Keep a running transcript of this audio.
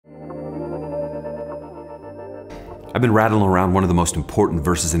I've been rattling around one of the most important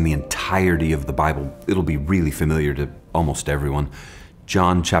verses in the entirety of the Bible. It'll be really familiar to almost everyone.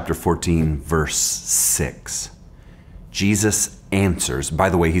 John chapter 14, verse 6. Jesus answers. By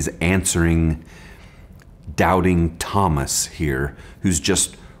the way, he's answering doubting Thomas here, who's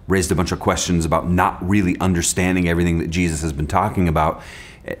just raised a bunch of questions about not really understanding everything that Jesus has been talking about.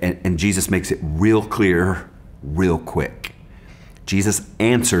 And Jesus makes it real clear, real quick. Jesus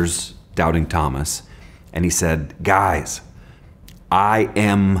answers doubting Thomas, and he said, guys, I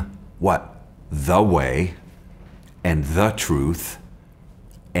am what? The way and the truth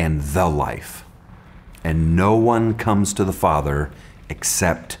and the life. And no one comes to the Father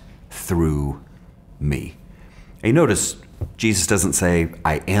except through me. And you notice Jesus doesn't say,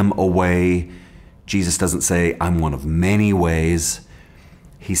 I am a way. Jesus doesn't say, I'm one of many ways.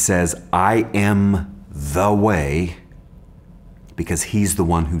 He says, I am the way, because he's the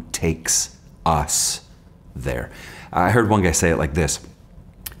one who takes us there. I heard one guy say it like this.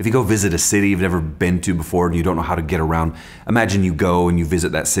 If you go visit a city you've never been to before and you don't know how to get around, imagine you go and you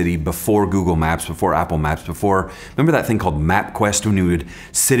visit that city before Google Maps, before Apple Maps, remember that thing called MapQuest, when you would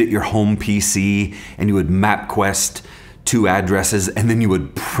sit at your home PC and you would MapQuest 2 addresses and then you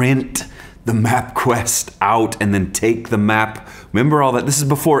would print the MapQuest out and then take the map. Remember all that? This is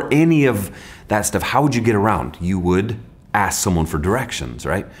before any of that stuff. How would you get around? You would ask someone for directions,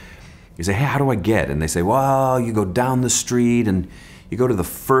 right? You say, hey, how do I get? And they say, well, you go down the street and you go to the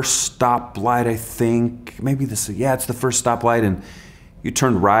first stoplight, I think. Maybe this, yeah, it's the first stoplight, and you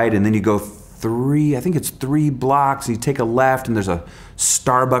turn right and then you go 3 blocks, and you take a left and there's a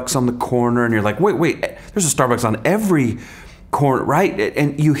Starbucks on the corner, and you're like, wait, there's a Starbucks on every corner, right?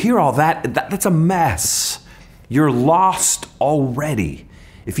 And you hear all that, that's a mess. You're lost already.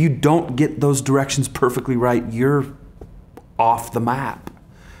 If you don't get those directions perfectly right, you're off the map.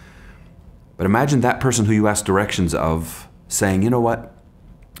 But imagine that person who you ask directions of saying, you know what?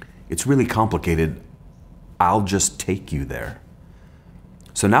 It's really complicated. I'll just take you there.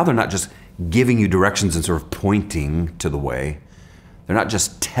 So now they're not just giving you directions and sort of pointing to the way. They're not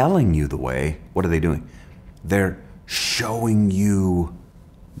just telling you the way. What are they doing? They're showing you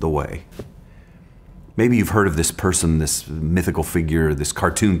the way. Maybe you've heard of this person, this mythical figure, this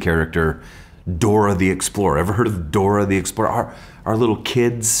cartoon character, Dora the Explorer. Ever heard of Dora the Explorer? Our little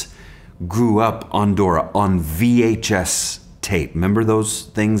kids grew up on Dora on VHS tape. Remember those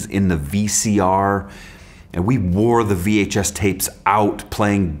things in the VCR? And we wore the VHS tapes out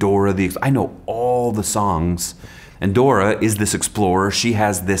playing Dora the Explorer. I know all the songs. And Dora is this explorer. She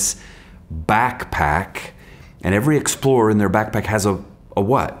has this backpack, and every explorer in their backpack has a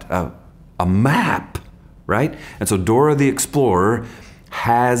what? A map, right? And so Dora the Explorer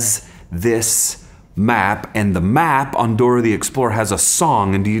has this map, and the map on Dora the Explorer has a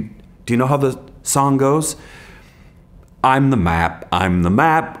song. And do you know how the song goes? I'm the map, I'm the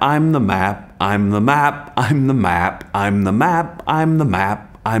map, I'm the map, I'm the map, I'm the map, I'm the map, I'm the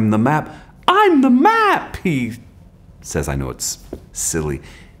map, I'm the map, I'm the map, he says. I know it's silly,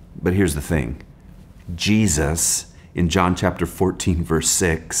 but here's the thing. Jesus, in John chapter 14, verse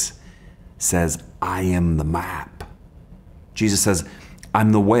 6, says, I am the map. Jesus says,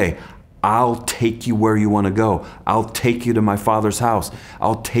 I'm the way. I'll take you where you want to go. I'll take you to my Father's house.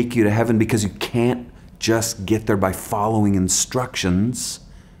 I'll take you to heaven, because you can't just get there by following instructions,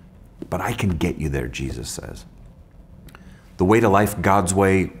 but I can get you there, Jesus says. The way to life God's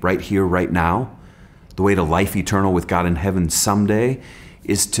way right here, right now, the way to life eternal with God in heaven someday,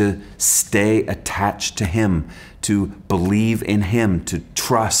 is to stay attached to Him, to believe in Him, to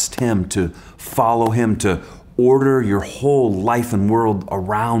trust Him, to follow Him, to order your whole life and world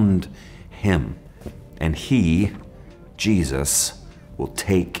around Him. And He, Jesus, will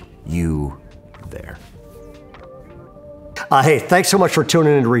take you there. Hey, thanks so much for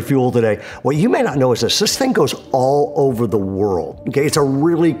tuning in to Refuel today. What you may not know is this thing goes all over the world. Okay, it's a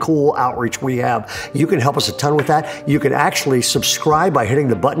really cool outreach we have. You can help us a ton with that. You can actually subscribe by hitting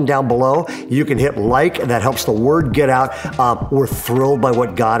the button down below. You can hit like, and that helps the word get out. We're thrilled by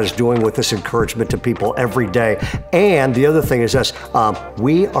what God is doing with this encouragement to people every day. And the other thing is this,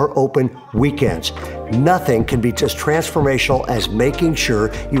 we are open weekends. Nothing can be as transformational as making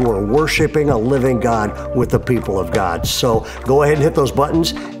sure you are worshiping a living God with the people of God. So go ahead and hit those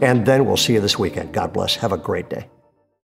buttons, and then we'll see you this weekend. God bless. Have a great day.